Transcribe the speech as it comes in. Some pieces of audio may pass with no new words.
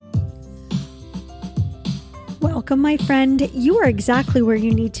Welcome, my friend. You are exactly where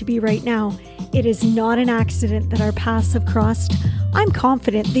you need to be right now. It is not an accident that our paths have crossed. I'm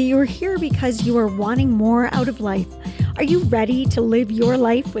confident that you are here because you are wanting more out of life. Are you ready to live your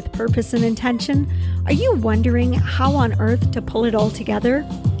life with purpose and intention? Are you wondering how on earth to pull it all together?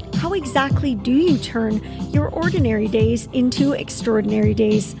 How exactly do you turn your ordinary days into extraordinary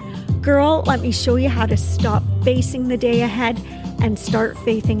days? Girl, let me show you how to stop facing the day ahead and start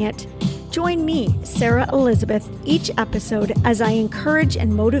faithing it. Join me, Sarah Elizabeth, each episode as I encourage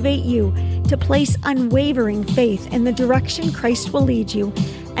and motivate you to place unwavering faith in the direction Christ will lead you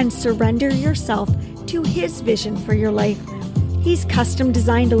and surrender yourself to His vision for your life. He's custom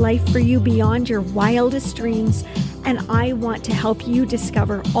designed a life for you beyond your wildest dreams, and I want to help you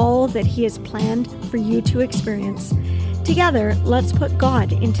discover all that He has planned for you to experience. Together, let's put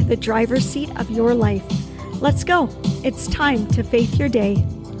God into the driver's seat of your life. Let's go. It's time to faith your day.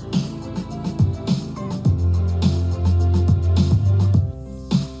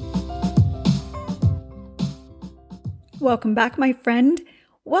 Welcome back, my friend.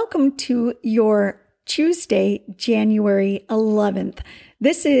 Welcome to your Tuesday, January 11th.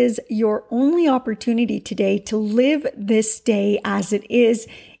 This is your only opportunity today to live this day as it is.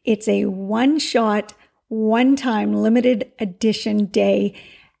 It's a one-shot, one-time limited edition day,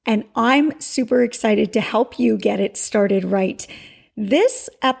 and I'm super excited to help you get it started right. This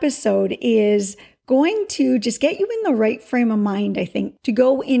episode is going to just get you in the right frame of mind, I think, to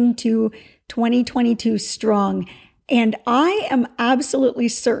go into 2022 strong. And I am absolutely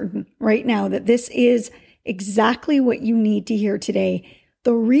certain right now that this is exactly what you need to hear today.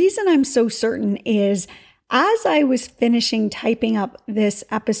 The reason I'm so certain is as I was finishing typing up this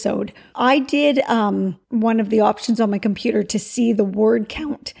episode, I did one of the options on my computer to see the word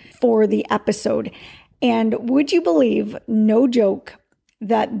count for the episode. And would you believe, no joke,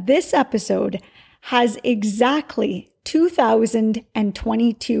 that this episode has exactly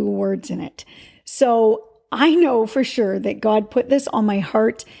 2,022 words in it. So I know for sure that God put this on my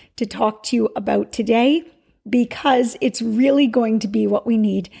heart to talk to you about today because it's really going to be what we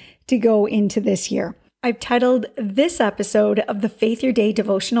need to go into this year. I've titled this episode of the Faith Your Day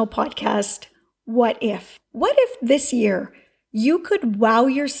devotional podcast, What If? What if this year you could wow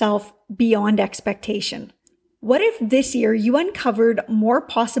yourself beyond expectation? What if this year you uncovered more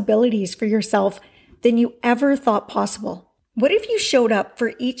possibilities for yourself than you ever thought possible? What if you showed up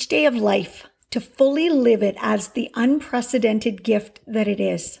for each day of life to fully live it as the unprecedented gift that it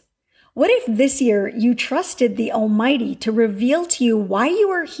is? What if this year you trusted the Almighty to reveal to you why you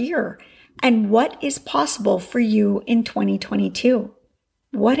are here and what is possible for you in 2022?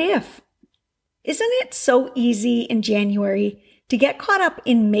 What if? Isn't it so easy in January to get caught up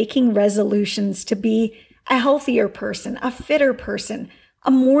in making resolutions to be a healthier person, a fitter person,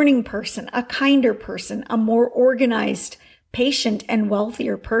 a morning person, a kinder person, a more organized, patient, and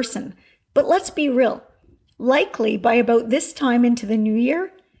wealthier person? But let's be real. Likely by about this time into the new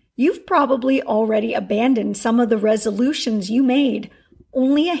year, you've probably already abandoned some of the resolutions you made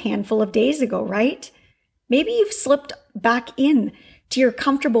only a handful of days ago, right? Maybe you've slipped back in to your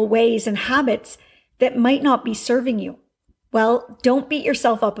comfortable ways and habits that might not be serving you. Well, don't beat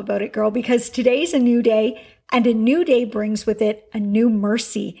yourself up about it, girl, because today's a new day, and a new day brings with it a new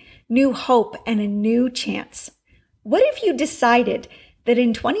mercy, new hope, and a new chance. What if you decided that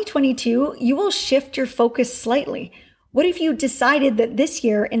in 2022, you will shift your focus slightly? What if you decided that this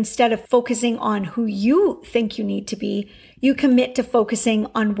year, instead of focusing on who you think you need to be, you commit to focusing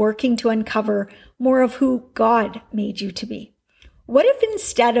on working to uncover more of who God made you to be? What if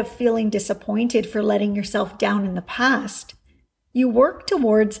instead of feeling disappointed for letting yourself down in the past, you work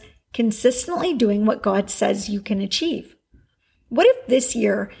towards consistently doing what God says you can achieve? What if this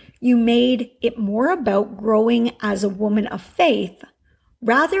year you made it more about growing as a woman of faith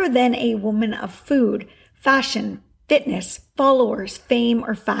rather than a woman of food, fashion, fitness, followers, fame,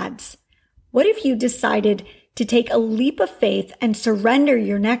 or fads? What if you decided to take a leap of faith and surrender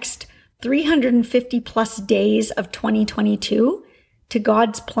your next 350 plus days of 2022 to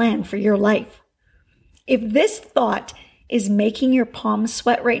God's plan for your life? If this thought is making your palms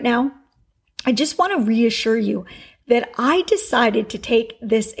sweat right now, I just want to reassure you that I decided to take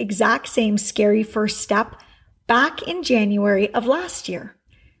this exact same scary first step back in January of last year.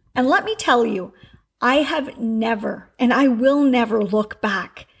 And let me tell you, I have never, and I will never look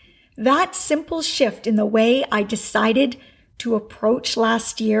back. That simple shift in the way I decided to approach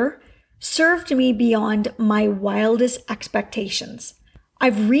last year served me beyond my wildest expectations.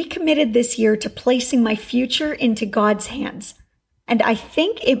 I've recommitted this year to placing my future into God's hands, and I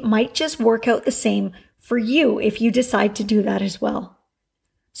think it might just work out the same for you if you decide to do that as well.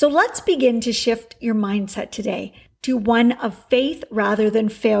 So let's begin to shift your mindset today to one of faith rather than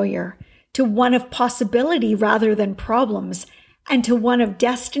failure, to one of possibility rather than problems, and to one of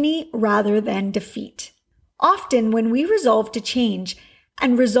destiny rather than defeat. Often when we resolve to change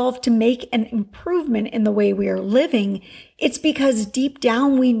and resolve to make an improvement in the way we are living, it's because deep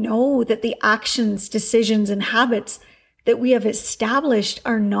down we know that the actions, decisions, and habits that we have established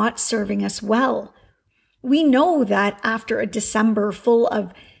are not serving us well. We know that after a December full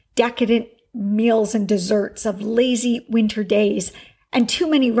of decadent meals and desserts, of lazy winter days, and too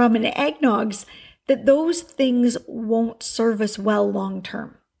many rum and eggnogs, that those things won't serve us well long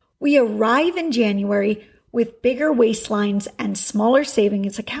term. We arrive in January with bigger waistlines and smaller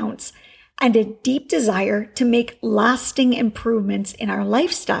savings accounts and a deep desire to make lasting improvements in our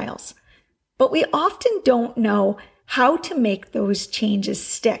lifestyles. But we often don't know how to make those changes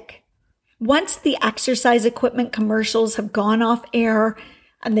stick. Once the exercise equipment commercials have gone off air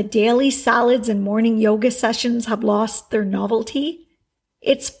and the daily salads and morning yoga sessions have lost their novelty,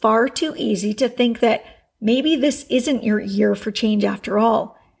 it's far too easy to think that maybe this isn't your year for change after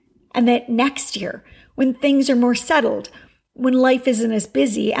all, and that next year, when things are more settled, when life isn't as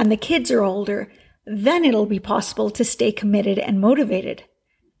busy and the kids are older, then it'll be possible to stay committed and motivated.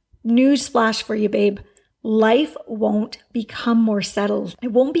 Newsflash for you, babe. Life won't become more settled.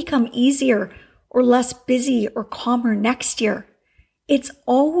 It won't become easier or less busy or calmer next year. It's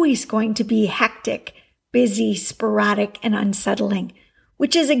always going to be hectic, busy, sporadic, and unsettling,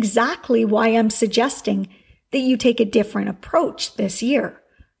 which is exactly why I'm suggesting that you take a different approach this year.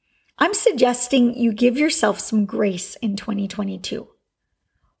 I'm suggesting you give yourself some grace in 2022.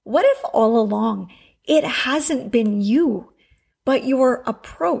 What if all along it hasn't been you, but your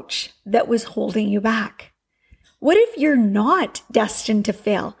approach that was holding you back? What if you're not destined to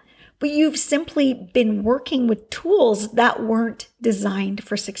fail, but you've simply been working with tools that weren't designed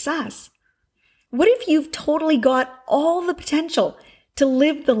for success? What if you've totally got all the potential to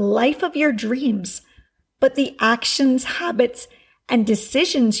live the life of your dreams, but the actions, habits, and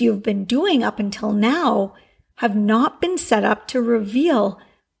decisions you've been doing up until now have not been set up to reveal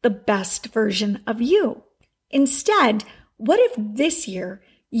the best version of you? Instead, what if this year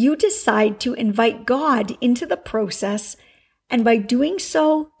you decide to invite God into the process, and by doing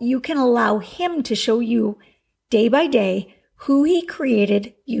so, you can allow Him to show you day by day who He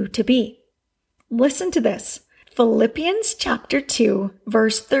created you to be? Listen to this. Philippians chapter 2,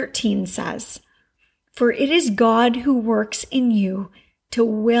 verse 13 says, "For it is God who works in you to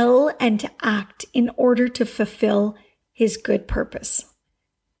will and to act in order to fulfill His good purpose."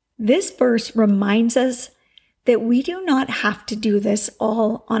 This verse reminds us that we do not have to do this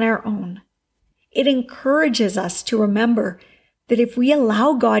all on our own. It encourages us to remember that if we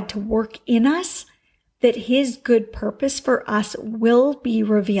allow God to work in us, that His good purpose for us will be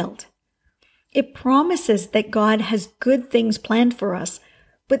revealed. It promises that God has good things planned for us,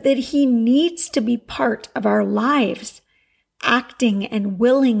 but that He needs to be part of our lives, acting and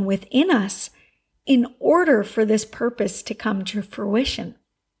willing within us in order for this purpose to come to fruition.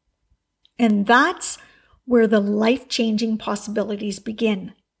 And that's where the life-changing possibilities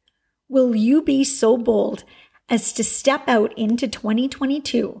begin. Will you be so bold as to step out into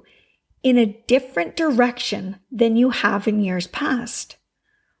 2022 in a different direction than you have in years past,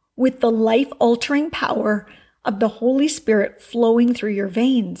 with the life-altering power of the Holy Spirit flowing through your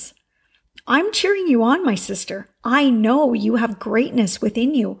veins? I'm cheering you on, my sister. I know you have greatness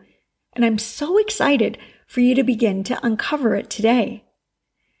within you, and I'm so excited for you to begin to uncover it today.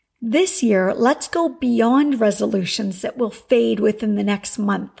 This year, let's go beyond resolutions that will fade within the next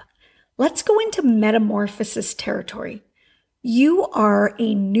month. Let's go into metamorphosis territory. You are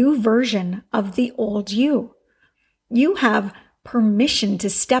a new version of the old you. You have permission to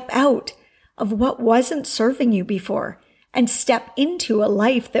step out of what wasn't serving you before and step into a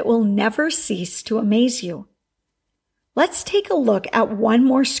life that will never cease to amaze you. Let's take a look at one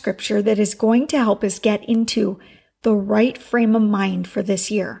more scripture that is going to help us get into the right frame of mind for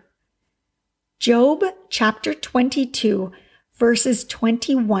this year. Job chapter 22, verses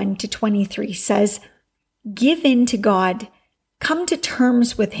 21 to 23 says, "Give in to God, come to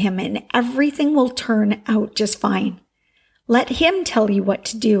terms with Him, and everything will turn out just fine. Let Him tell you what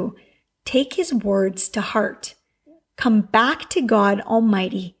to do. Take His words to heart. Come back to God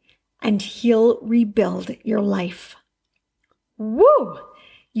Almighty, and He'll rebuild your life." Woo!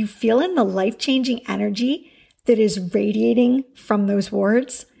 You feeling the life-changing energy that is radiating from those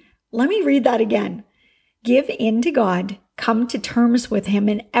words? Let me read that again. Give in to God, come to terms with Him,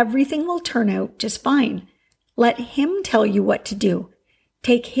 and everything will turn out just fine. Let Him tell you what to do.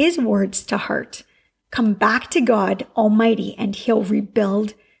 Take His words to heart. Come back to God Almighty and He'll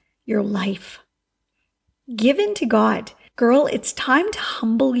rebuild your life. Give in to God. Girl, it's time to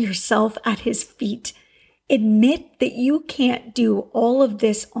humble yourself at His feet. Admit that you can't do all of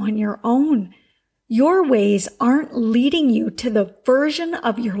this on your own. Your ways aren't leading you to the version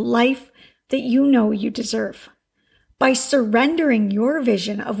of your life that you know you deserve. By surrendering your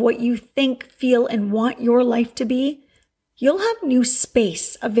vision of what you think, feel, and want your life to be, you'll have new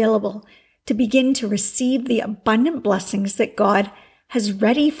space available to begin to receive the abundant blessings that God has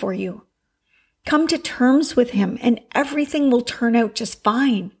ready for you. Come to terms with Him and everything will turn out just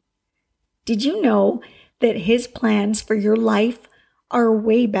fine. Did you know that His plans for your life are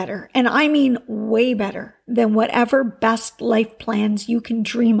way better, and I mean way better, than whatever best life plans you can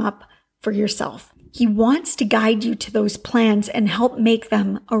dream up for yourself? He wants to guide you to those plans and help make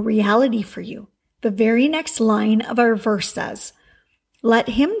them a reality for you. The very next line of our verse says, "Let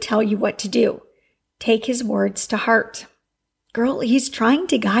Him tell you what to do. Take His words to heart." Girl, He's trying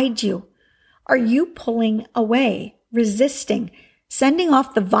to guide you. Are you pulling away, resisting, sending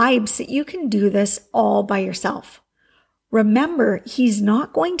off the vibes that you can do this all by yourself? Remember, He's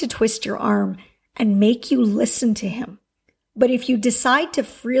not going to twist your arm and make you listen to Him. But if you decide to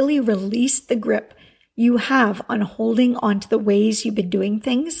freely release the grip you have on holding on to the ways you've been doing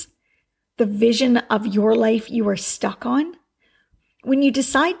things, the vision of your life you are stuck on, when you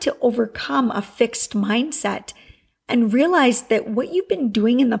decide to overcome a fixed mindset and realize that what you've been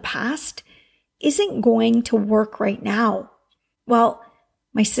doing in the past isn't going to work right now, well,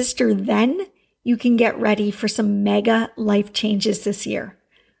 my sister, then you can get ready for some mega life changes this year.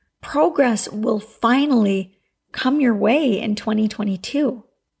 Progress will finally come your way in 2022.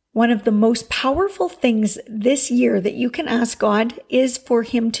 One of the most powerful things this year that you can ask God is for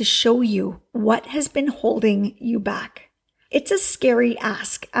Him to show you what has been holding you back. It's a scary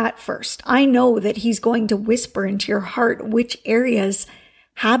ask at first. I know that He's going to whisper into your heart which areas,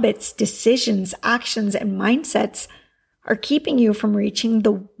 habits, decisions, actions, and mindsets are keeping you from reaching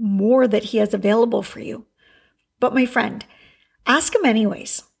the more that He has available for you. But my friend, ask Him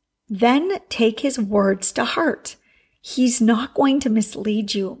anyways. Then take His words to heart. He's not going to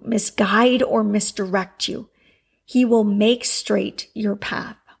mislead you, misguide, or misdirect you. He will make straight your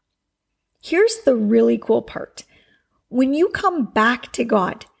path. Here's the really cool part. When you come back to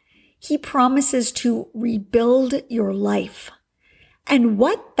God, He promises to rebuild your life. And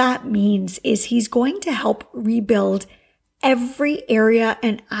what that means is He's going to help rebuild every area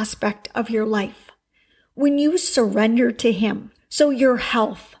and aspect of your life. When you surrender to Him, so your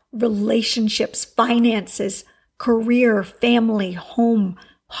health, relationships, finances, career, family, home,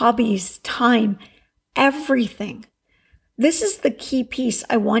 hobbies, time, everything. This is the key piece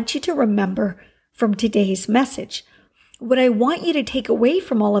I want you to remember from today's message. What I want you to take away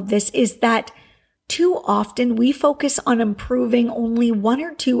from all of this is that too often we focus on improving only one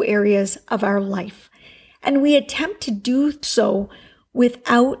or two areas of our life, and we attempt to do so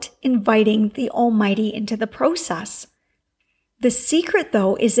without inviting the Almighty into the process. The secret,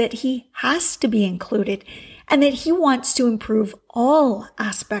 though, is that He has to be included and that He wants to improve all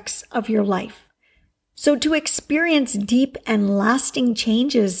aspects of your life. So to experience deep and lasting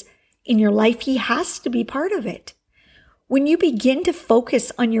changes in your life, He has to be part of it. When you begin to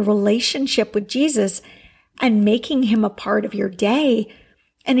focus on your relationship with Jesus and making Him a part of your day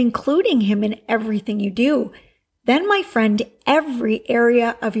and including Him in everything you do, then, my friend, every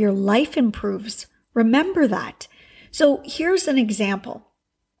area of your life improves. Remember that. So here's an example.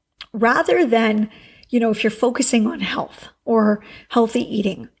 Rather than, if you're focusing on health or healthy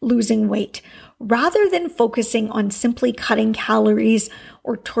eating, losing weight, rather than focusing on simply cutting calories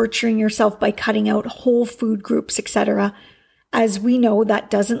or torturing yourself by cutting out whole food groups, etc., as we know that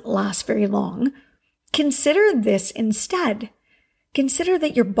doesn't last very long, consider this instead. Consider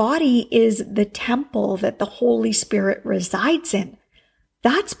that your body is the temple that the Holy Spirit resides in.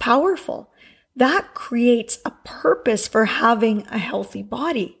 That's powerful. That creates a purpose for having a healthy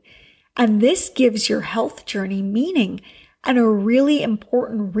body. And this gives your health journey meaning and a really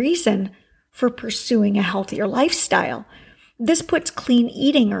important reason for pursuing a healthier lifestyle. This puts clean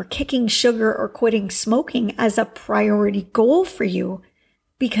eating or kicking sugar or quitting smoking as a priority goal for you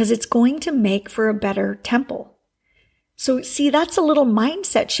because it's going to make for a better temple. So see, that's a little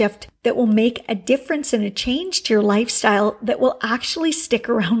mindset shift that will make a difference and a change to your lifestyle that will actually stick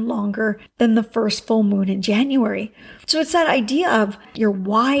around longer than the first full moon in January. So it's that idea of your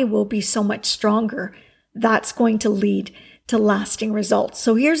why will be so much stronger. That's going to lead to lasting results.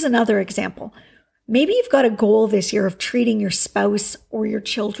 So here's another example. Maybe you've got a goal this year of treating your spouse or your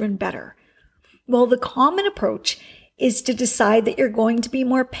children better. Well, the common approach is to decide that you're going to be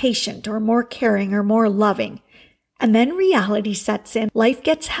more patient or more caring or more loving. And then reality sets in. Life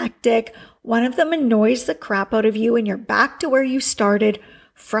gets hectic. One of them annoys the crap out of you and you're back to where you started,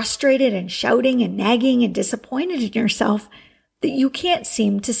 frustrated and shouting and nagging and disappointed in yourself that you can't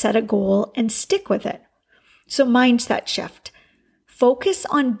seem to set a goal and stick with it. So mindset shift. Focus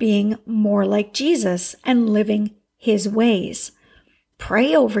on being more like Jesus and living his ways.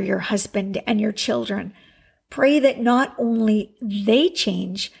 Pray over your husband and your children. Pray that not only they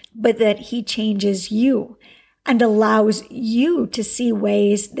change, but that he changes you and allows you to see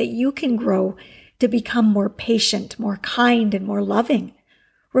ways that you can grow to become more patient, more kind, and more loving.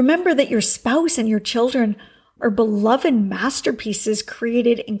 Remember that your spouse and your children are beloved masterpieces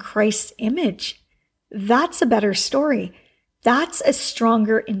created in Christ's image. That's a better story. That's a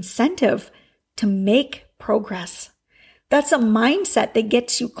stronger incentive to make progress. That's a mindset that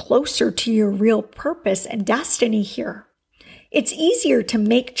gets you closer to your real purpose and destiny here. It's easier to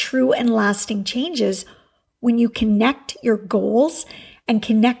make true and lasting changes when you connect your goals and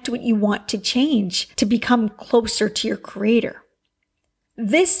connect what you want to change to become closer to your Creator.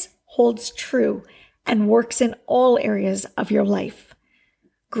 This holds true and works in all areas of your life.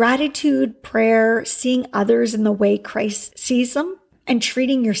 Gratitude, prayer, seeing others in the way Christ sees them, and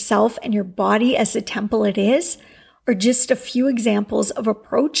treating yourself and your body as the temple it is are just a few examples of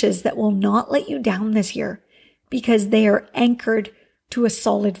approaches that will not let you down this year because they are anchored to a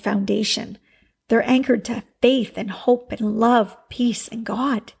solid foundation. They're anchored to faith and hope and love, peace, and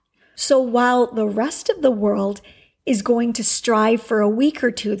God. So while the rest of the world is going to strive for a week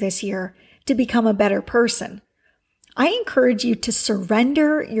or two this year to become a better person, I encourage you to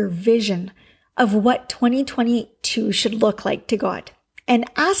surrender your vision of what 2022 should look like to God and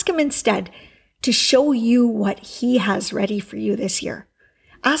ask him instead to show you what he has ready for you this year.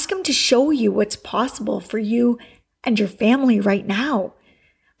 Ask him to show you what's possible for you and your family right now.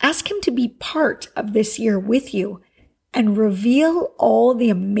 Ask him to be part of this year with you and reveal all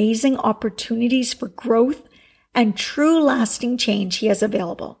the amazing opportunities for growth and true lasting change he has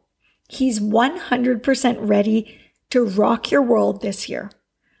available. He's 100% ready to rock your world this year.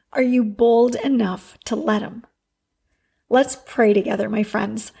 Are you bold enough to let him? Let's pray together, my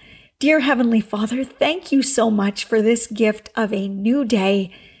friends. Dear Heavenly Father, thank you so much for this gift of a new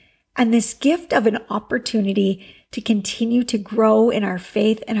day and this gift of an opportunity to continue to grow in our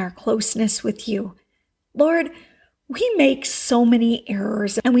faith and our closeness with you. Lord, we make so many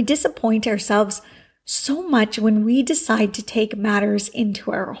errors and we disappoint ourselves so much when we decide to take matters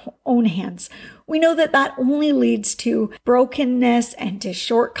into our own hands. We know that that only leads to brokenness and to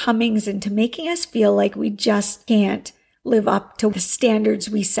shortcomings and to making us feel like we just can't live up to the standards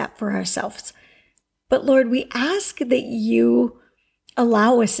we set for ourselves. But Lord, we ask that you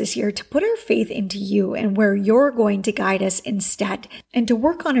allow us this year to put our faith into you and where you're going to guide us instead, and to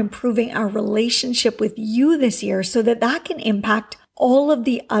work on improving our relationship with you this year so that that can impact all of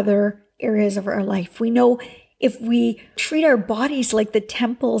the other areas of our life. We know if we treat our bodies like the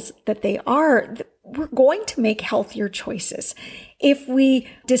temples that they are, we're going to make healthier choices. If we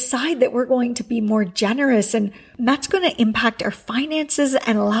decide that we're going to be more generous, and that's going to impact our finances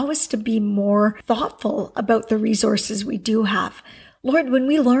and allow us to be more thoughtful about the resources we do have. Lord, when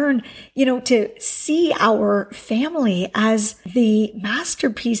we learn, to see our family as the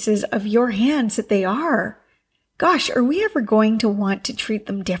masterpieces of your hands that they are, gosh, are we ever going to want to treat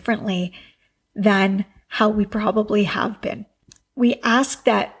them differently than how we probably have been? We ask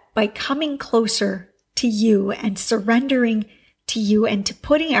that by coming closer to you and surrendering to you and to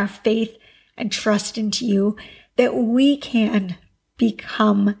putting our faith and trust into you, that we can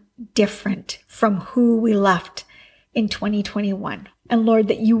become different from who we left in 2021. And Lord,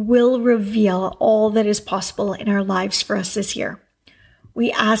 that you will reveal all that is possible in our lives for us this year.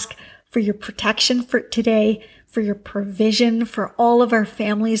 We ask for your protection for today, for your provision for all of our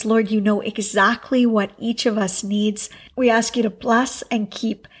families. Lord, you know exactly what each of us needs. We ask you to bless and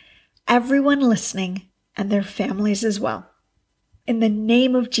keep everyone listening and their families as well. In the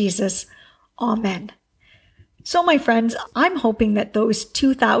name of Jesus, amen. So my friends, I'm hoping that those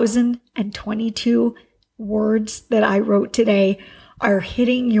 2022 words that I wrote today are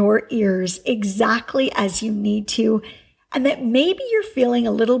hitting your ears exactly as you need to, and that maybe you're feeling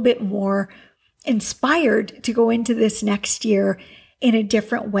a little bit more inspired to go into this next year in a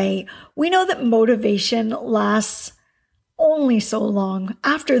different way. We know that motivation lasts only so long.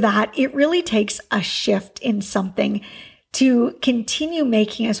 After that, it really takes a shift in something to continue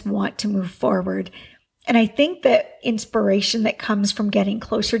making us want to move forward. And I think that inspiration that comes from getting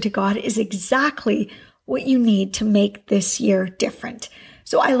closer to God is exactly what you need to make this year different.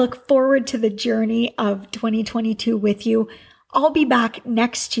 So I look forward to the journey of 2022 with you. I'll be back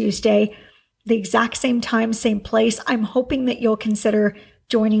next Tuesday, the exact same time, same place. I'm hoping that you'll consider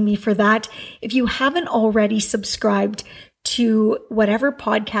joining me for that. If you haven't already subscribed to whatever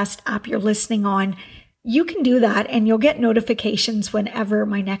podcast app you're listening on, you can do that and you'll get notifications whenever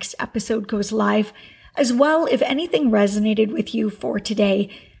my next episode goes live. As well, if anything resonated with you for today,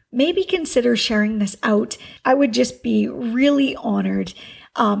 maybe consider sharing this out. I would just be really honored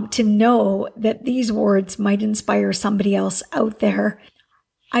to know that these words might inspire somebody else out there.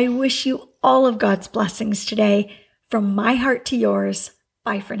 I wish you all of God's blessings today. From my heart to yours.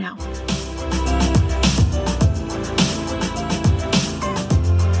 Bye for now.